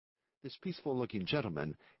This peaceful-looking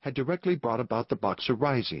gentleman had directly brought about the Boxer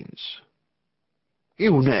risings.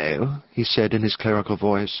 "You know," he said in his clerical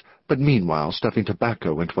voice, but meanwhile stuffing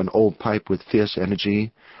tobacco into an old pipe with fierce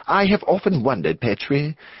energy, "I have often wondered,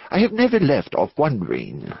 Petrie. I have never left off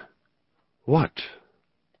wondering." "What?"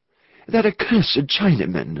 "That accursed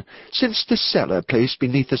Chinaman, since the cellar placed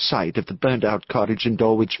beneath the site of the burned-out cottage in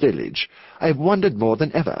Dulwich Village, I have wondered more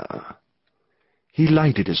than ever." He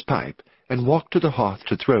lighted his pipe and walked to the hearth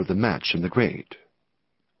to throw the match in the grate.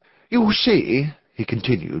 "You see," he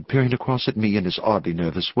continued, peering across at me in his oddly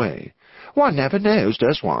nervous way, "one never knows,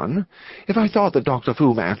 does one? If I thought that Dr.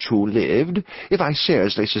 Fu-Manchu lived, if I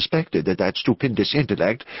seriously suspected that stupendous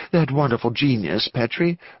intellect, that wonderful genius,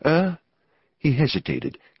 Petrie, he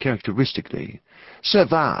hesitated, characteristically,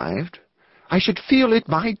 survived, I should feel it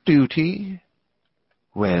my duty."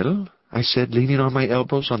 "Well," I said, leaning on my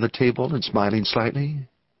elbows on the table and smiling slightly,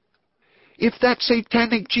 "if that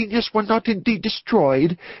satanic genius were not indeed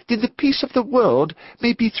destroyed, then the peace of the world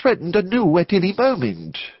may be threatened anew at any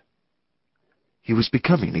moment." He was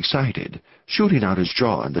becoming excited, shooting out his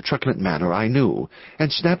jaw in the truculent manner I knew,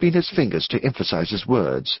 and snapping his fingers to emphasize his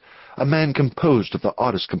words, a man composed of the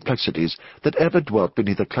oddest complexities that ever dwelt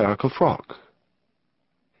beneath a clerical frock.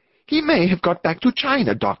 "He may have got back to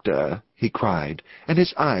China, Doctor," he cried, and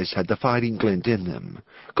his eyes had the fighting glint in them.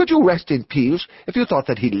 "Could you rest in peace if you thought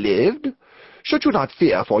that he lived? Should you not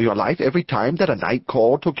fear for your life every time that a night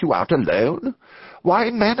call took you out alone?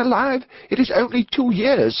 Why, man alive, it is only 2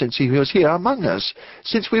 years since he was here among us,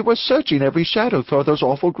 since we were searching every shadow for those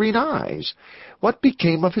awful green eyes. What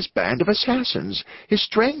became of his band of assassins, his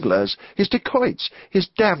stranglers, his dacoits, his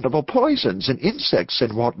damnable poisons and insects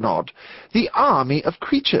and what not? The army of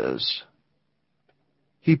creatures."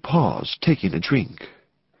 He paused, taking a drink.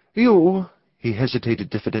 "You," he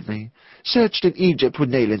hesitated diffidently, "searched in Egypt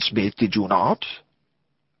with Nayland Smith, did you not?"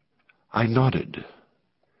 I nodded.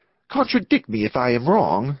 "Contradict me if I am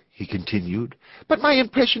wrong," he continued, "but my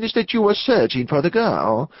impression is that you were searching for the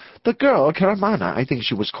girl Karamana, I think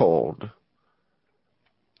she was called."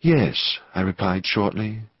 "Yes," I replied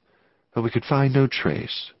shortly, "but we could find no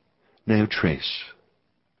trace. No trace."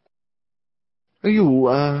 "You,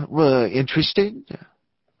 were interested?"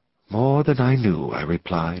 "More than I knew," I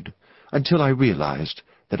replied, until I realized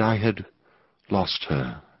that I had lost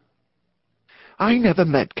her. "I never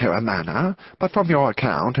met Karamana, but from your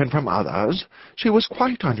account and from others, she was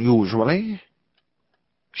quite unusually."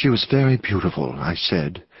 "She was very beautiful," I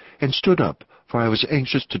said, and stood up, for I was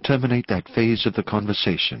anxious to terminate that phase of the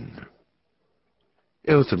conversation.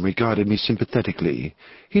 Eltham regarded me sympathetically.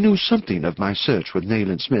 He knew something of my search with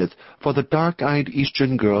Nayland Smith for the dark-eyed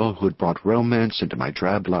Eastern girl who had brought romance into my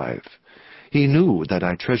drab life. He knew that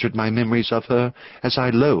I treasured my memories of her as I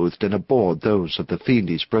loathed and abhorred those of the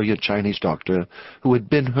fiendish, brilliant Chinese doctor who had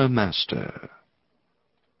been her master.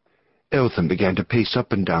 Eltham began to pace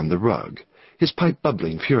up and down the rug, his pipe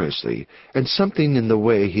bubbling furiously, and something in the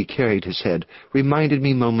way he carried his head reminded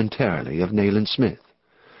me momentarily of Nayland Smith.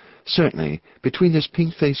 Certainly, between this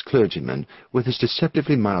pink-faced clergyman, with his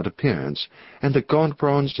deceptively mild appearance, and the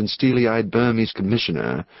gaunt-bronzed and steely-eyed Burmese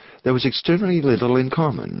commissioner, there was externally little in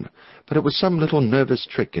common, but it was some little nervous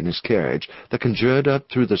trick in his carriage that conjured up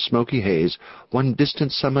through the smoky haze one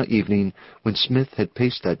distant summer evening when Smith had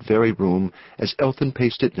paced that very room as Eltham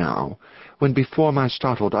paced it now, when before my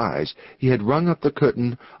startled eyes he had rung up the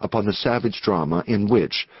curtain upon the savage drama in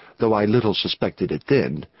which, though I little suspected it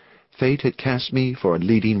then, fate had cast me for a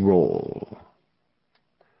leading role.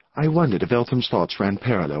 I wondered if Eltham's thoughts ran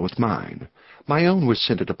parallel with mine. My own were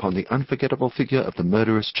centered upon the unforgettable figure of the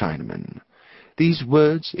murderous Chinaman. These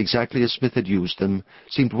words, exactly as Smith had used them,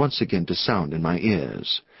 seemed once again to sound in my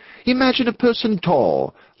ears. "Imagine a person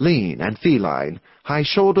tall, lean, and feline,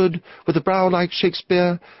 high-shouldered, with a brow like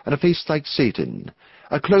Shakespeare and a face like Satan,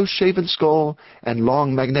 a close-shaven skull, and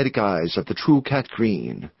long magnetic eyes of the true cat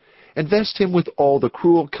green. Invest him with all the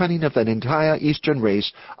cruel cunning of an entire Eastern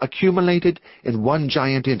race accumulated in one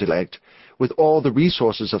giant intellect, with all the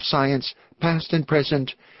resources of science, past and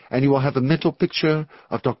present, and you will have a mental picture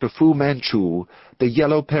of Dr. Fu-Manchu, the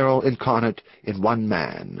yellow peril incarnate in one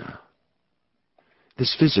man."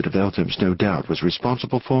 This visit of Eltham's no doubt was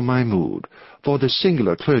responsible for my mood, for the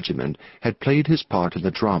singular clergyman had played his part in the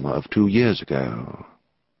drama of 2 years ago.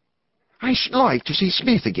 "I should like to see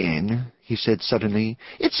Smith again," he said suddenly.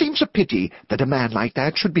 "It seems a pity that a man like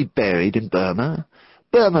that should be buried in Burma.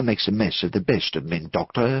 Burma makes a mess of the best of men,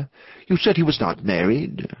 Doctor. You said he was not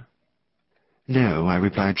married?" "No," I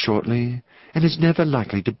replied shortly, "and is never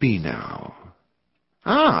likely to be now."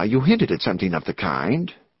 "Ah, you hinted at something of the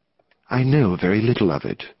kind." "I know very little of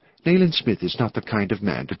it. Nayland Smith is not the kind of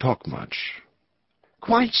man to talk much."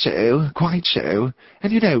 Quite so, quite so.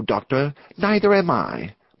 And you know, Doctor, neither am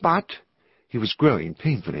I. But—" he was growing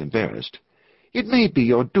painfully embarrassed. "It may be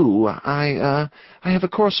your due. I have a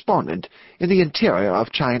correspondent in the interior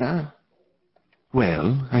of China."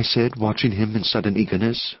 "Well," I said, watching him in sudden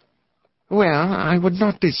eagerness. "Well, I would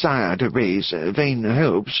not desire to raise vain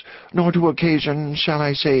hopes, nor to occasion, shall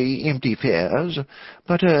I say, empty fears.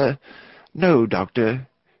 But, no, Doctor."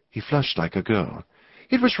 He flushed like a girl.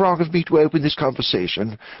 "It was wrong of me to open this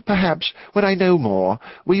conversation. Perhaps, when I know more,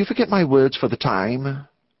 will you forget my words for the time?"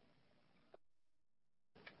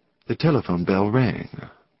 The telephone bell rang.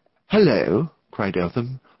 "Hello," cried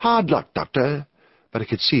Eltham. "Hard luck, Doctor." But I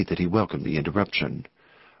could see that he welcomed the interruption.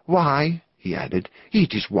 "Why," he added,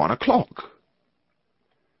 "it is 1 o'clock."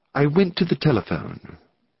 I went to the telephone.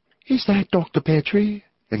 "Is that Dr. Petrie?"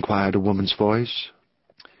 inquired a woman's voice.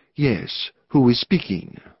 "Yes. Who is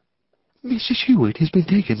speaking?" "Mrs. Hewitt has been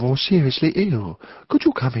taken more seriously ill. Could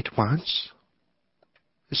you come at once?"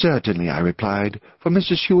 "Certainly," I replied, for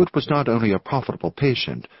Mrs. Hewitt was not only a profitable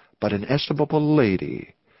patient, but an estimable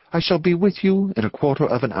lady. "I shall be with you in a quarter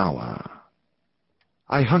of an hour."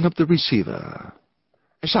 I hung up the receiver.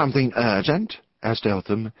 "Something urgent?" asked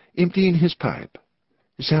Eltham, emptying his pipe.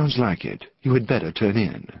 "Sounds like it. You had better turn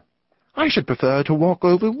in." "I should prefer to walk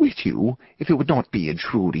over with you, if it would not be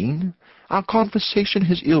intruding. Our conversation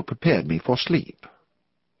has ill-prepared me for sleep."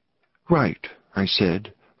 "Right," I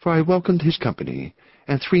said, for I welcomed his company,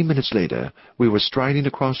 and 3 minutes later we were striding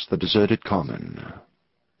across the deserted common.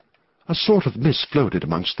 A sort of mist floated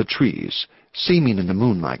amongst the trees, seeming in the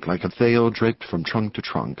moonlight like a veil draped from trunk to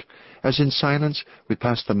trunk, as in silence we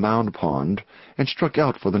passed the mound pond and struck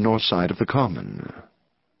out for the north side of the common.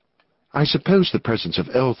 I suppose the presence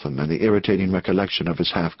of Eltham and the irritating recollection of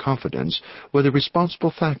his half-confidence were the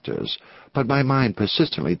responsible factors, but my mind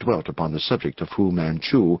persistently dwelt upon the subject of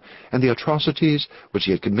Fu-Manchu and the atrocities which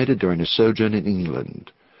he had committed during his sojourn in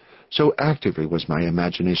England. So actively was my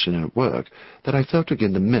imagination at work that I felt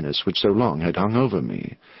again the menace which so long had hung over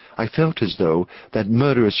me. I felt as though that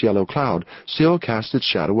murderous yellow cloud still cast its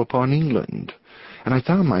shadow upon England, and I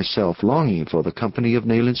found myself longing for the company of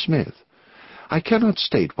Nayland Smith. I cannot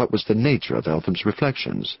state what was the nature of Eltham's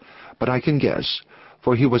reflections, but I can guess,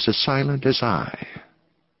 for he was as silent as I.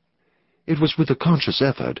 It was with a conscious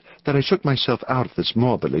effort that I shook myself out of this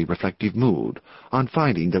morbidly reflective mood, on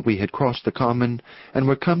finding that we had crossed the common and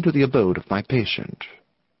were come to the abode of my patient.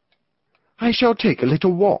 "I shall take a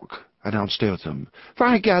little walk," announced Eltham, "for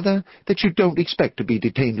I gather that you don't expect to be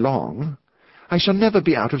detained long. I shall never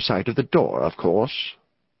be out of sight of the door, of course."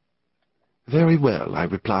 "Very well," I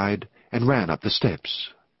replied, and ran up the steps.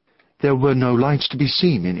 There were no lights to be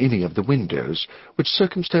seen in any of the windows, which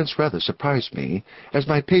circumstance rather surprised me, as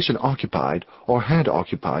my patient occupied, or had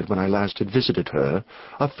occupied when I last had visited her,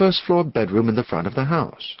 a first-floor bedroom in the front of the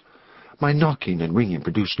house. My knocking and ringing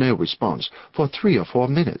produced no response for 3 or 4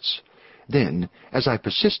 minutes. Then, as I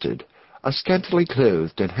persisted, a scantily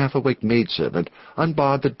clothed and half-awake maidservant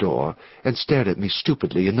unbarred the door and stared at me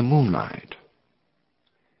stupidly in the moonlight.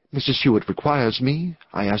 "Mrs. Hewitt requires me?"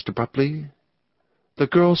 I asked abruptly. The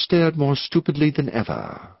girl stared more stupidly than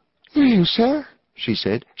ever. "No, sir," she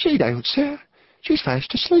said. "She don't, sir. She's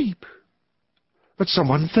fast asleep." "But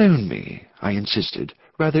someone phoned me," I insisted,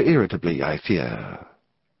 rather irritably, I fear.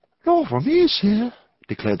 "Not from here, sir,"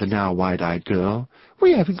 declared the now wide-eyed girl.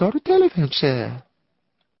 "We haven't got a telephone, sir."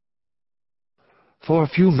 For a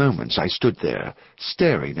few moments I stood there,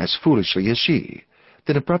 staring as foolishly as she.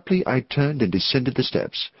 Then abruptly I turned and descended the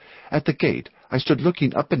steps. At the gate I stood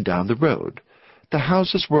looking up and down the road. The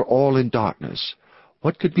houses were all in darkness.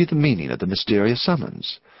 What could be the meaning of the mysterious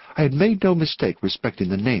summons? I had made no mistake respecting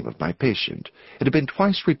the name of my patient. It had been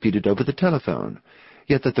twice repeated over the telephone.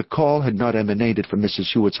 Yet that the call had not emanated from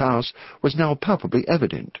Mrs. Hewitt's house was now palpably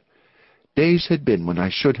evident. Days had been when I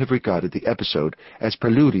should have regarded the episode as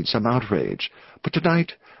preluding some outrage, but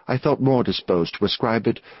tonight I felt more disposed to ascribe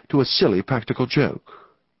it to a silly practical joke.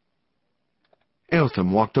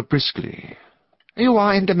 Eltham walked up briskly. "You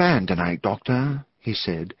are in demand tonight, Doctor," he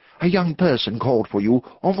said. "A young person called for you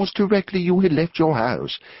almost directly you had left your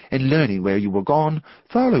house, and learning where you were gone,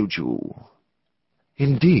 followed you."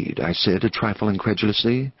 "Indeed," I said, a trifle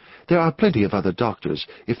incredulously. "There are plenty of other doctors,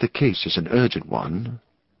 if the case is an urgent one."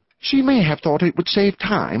 "She may have thought it would save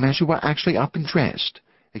time, as you were actually up and dressed,"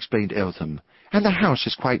 explained Eltham, "and the house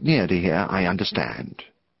is quite near to here, I understand."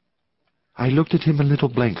 I looked at him a little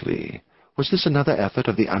blankly. Was this another effort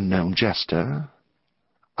of the unknown jester?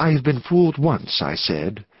 "I have been fooled once," I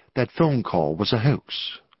said. "That phone call was a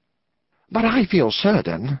hoax." "But I feel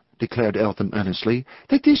certain," declared Eltham earnestly,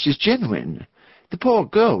 "that this is genuine. The poor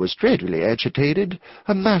girl was dreadfully agitated.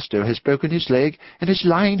 Her master has broken his leg and is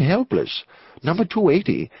lying helpless. Number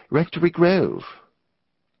 280, Rectory Grove."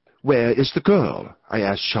 "Where is the girl?" I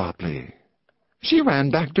asked sharply. "She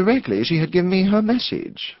ran back directly she had given me her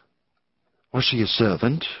message." "Was she a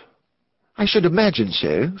servant?" "I should imagine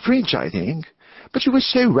so. French, I think. But she was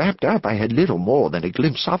so wrapped up I had little more than a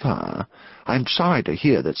glimpse of her. I'm sorry to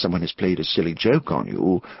hear that someone has played a silly joke on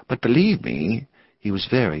you, but believe me," he was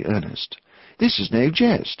very earnest, "this is no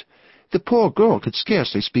jest. The poor girl could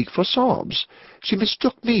scarcely speak for sobs. She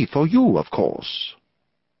mistook me for you, of course."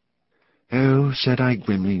 "Oh," said I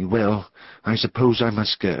grimly, "well, I suppose I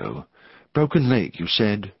must go. Broken leg, you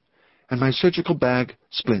said, and my surgical bag,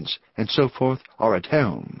 splints, and so forth are at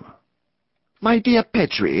home." "My dear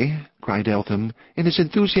Petrie," cried Eltham, in his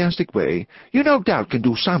enthusiastic way, "you no doubt can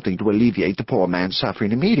do something to alleviate the poor man's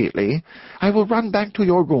suffering immediately. I will run back to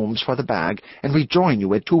your rooms for the bag and rejoin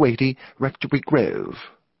you at 280 Rectory Grove."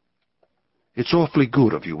 "It's awfully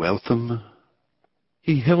good of you, Eltham."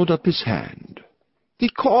 He held up his hand. "The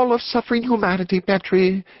call of suffering humanity,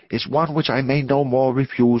 Petrie, is one which I may no more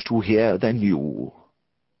refuse to hear than you."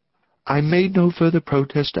 I made no further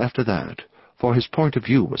protest after that, for his point of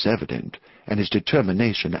view was evident, and his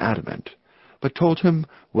determination adamant, but told him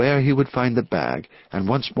where he would find the bag, and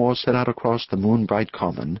once more set out across the moon-bright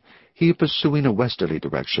common, he pursuing a westerly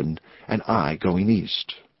direction, and I going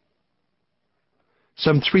east.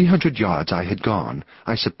 Some 300 yards I had gone,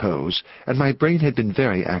 I suppose, and my brain had been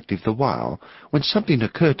very active the while, when something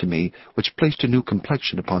occurred to me which placed a new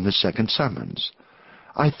complexion upon the second summons.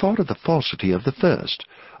 I thought of the falsity of the first,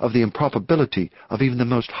 of the improbability of even the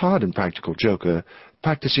most hard and practical joker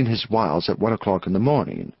practicing his wiles at 1 o'clock in the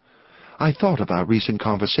morning. I thought of our recent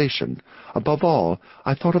conversation. Above all,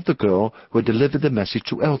 I thought of the girl who had delivered the message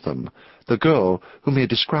to Eltham, the girl whom he had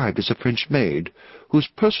described as a French maid, whose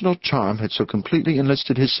personal charm had so completely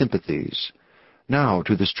enlisted his sympathies. Now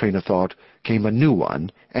to this train of thought came a new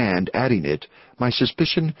one, and, adding it, my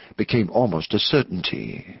suspicion became almost a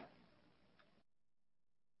certainty.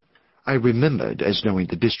 I remembered, as knowing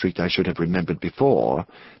the district I should have remembered before,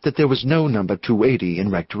 that there was no number 280 in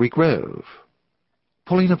Rectory Grove.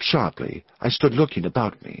 Pulling up sharply, I stood looking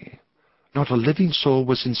about me. Not a living soul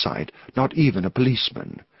was in sight, not even a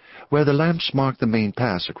policeman. Where the lamps marked the main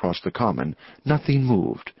pass across the common, nothing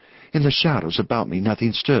moved. In the shadows about me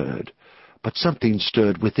nothing stirred. But something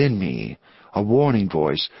stirred within me, a warning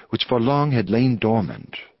voice which for long had lain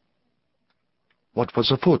dormant. What was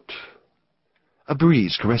afoot? A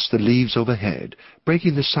breeze caressed the leaves overhead,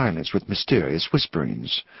 breaking the silence with mysterious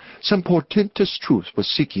whisperings. Some portentous truth was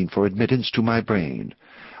seeking for admittance to my brain.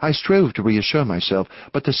 I strove to reassure myself,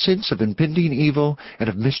 but the sense of impending evil and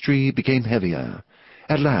of mystery became heavier.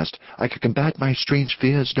 At last I could combat my strange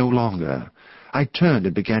fears no longer. I turned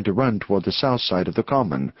and began to run toward the south side of the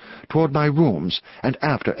common, toward my rooms, and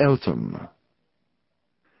after Eltham.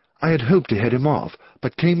 I had hoped to head him off,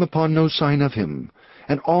 but came upon no sign of him.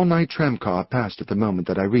 An all-night tramcar passed at the moment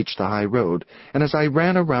that I reached the high road, and as I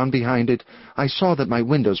ran around behind it, I saw that my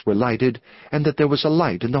windows were lighted, and that there was a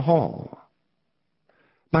light in the hall.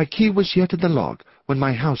 My key was yet in the lock when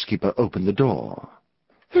my housekeeper opened the door.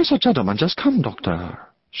 "There's a gentleman just come, Doctor,"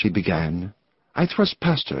 she began. I thrust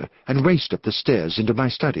past her and raced up the stairs into my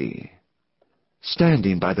study.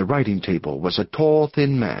 Standing by the writing-table was a tall,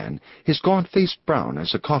 thin man, his gaunt face brown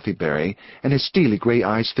as a coffee-berry, and his steely gray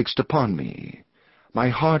eyes fixed upon me. My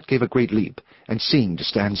heart gave a great leap, and seemed to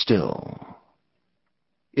stand still.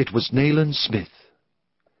 It was Nayland Smith.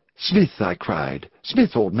 "Smith," I cried.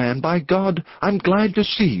 "Smith, old man, by God, I'm glad to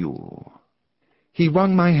see you." He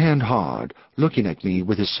wrung my hand hard, looking at me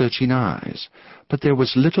with his searching eyes, but there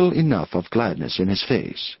was little enough of gladness in his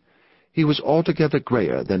face. He was altogether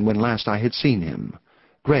grayer than when last I had seen him,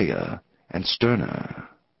 grayer and sterner.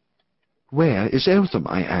 "Where is Eltham?"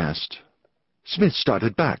 I asked. Smith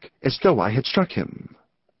started back, as though I had struck him.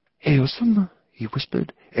 "Eltham?" he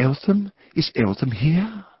whispered. "Eltham? Is Eltham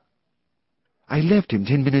here?" "I left him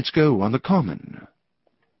 10 minutes ago on the common."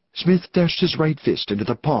 Smith dashed his right fist into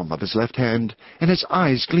the palm of his left hand, and his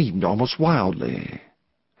eyes gleamed almost wildly.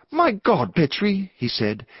 "My God, Petrie," he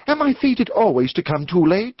said, "am I fated always to come too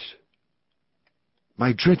late?"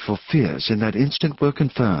 My dreadful fears in that instant were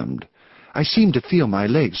confirmed. I seemed to feel my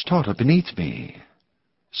legs totter beneath me.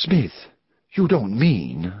 "Smith, you don't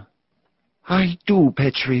mean—" "I do,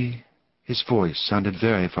 Petrie." His voice sounded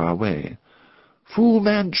very far away.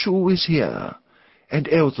 "Fu-Manchu is here,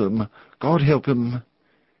 and Eltham, God help him,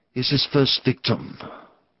 is his first victim."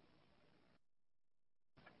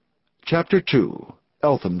 Chapter 2.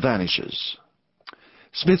 Eltham Vanishes.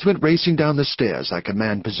 Smith went racing down the stairs like a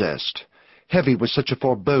man possessed. Heavy was such a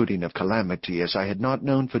foreboding of calamity as I had not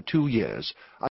known for 2 years.